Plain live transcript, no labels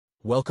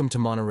Welcome to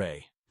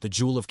Monterey, the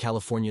jewel of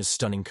California's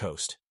stunning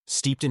coast,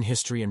 steeped in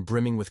history and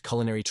brimming with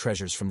culinary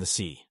treasures from the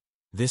sea.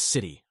 This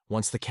city,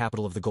 once the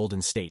capital of the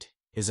Golden State,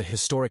 is a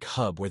historic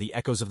hub where the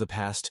echoes of the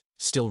past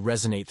still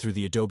resonate through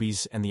the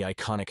Adobes and the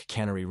iconic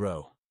Cannery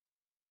Row.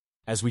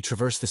 As we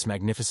traverse this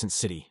magnificent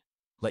city,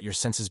 let your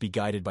senses be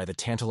guided by the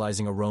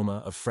tantalizing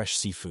aroma of fresh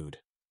seafood,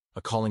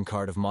 a calling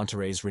card of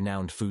Monterey's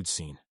renowned food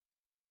scene.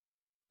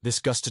 This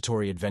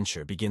gustatory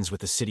adventure begins with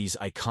the city's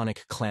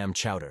iconic clam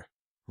chowder,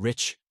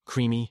 rich,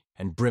 creamy,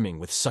 and brimming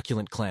with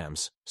succulent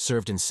clams,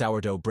 served in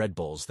sourdough bread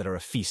bowls that are a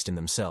feast in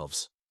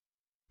themselves.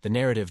 The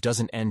narrative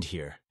doesn't end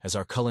here, as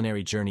our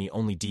culinary journey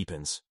only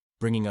deepens,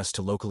 bringing us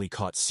to locally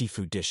caught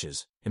seafood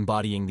dishes,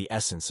 embodying the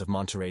essence of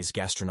Monterey's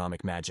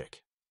gastronomic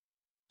magic.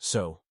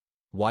 So,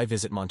 why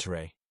visit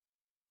Monterey?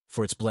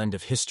 For its blend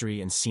of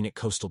history and scenic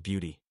coastal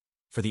beauty,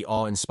 for the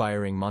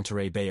awe-inspiring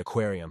Monterey Bay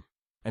Aquarium,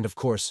 and of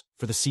course,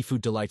 for the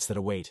seafood delights that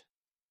await.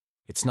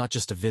 It's not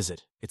just a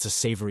visit, it's a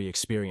savory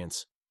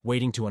experience,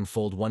 waiting to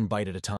unfold one bite at a time.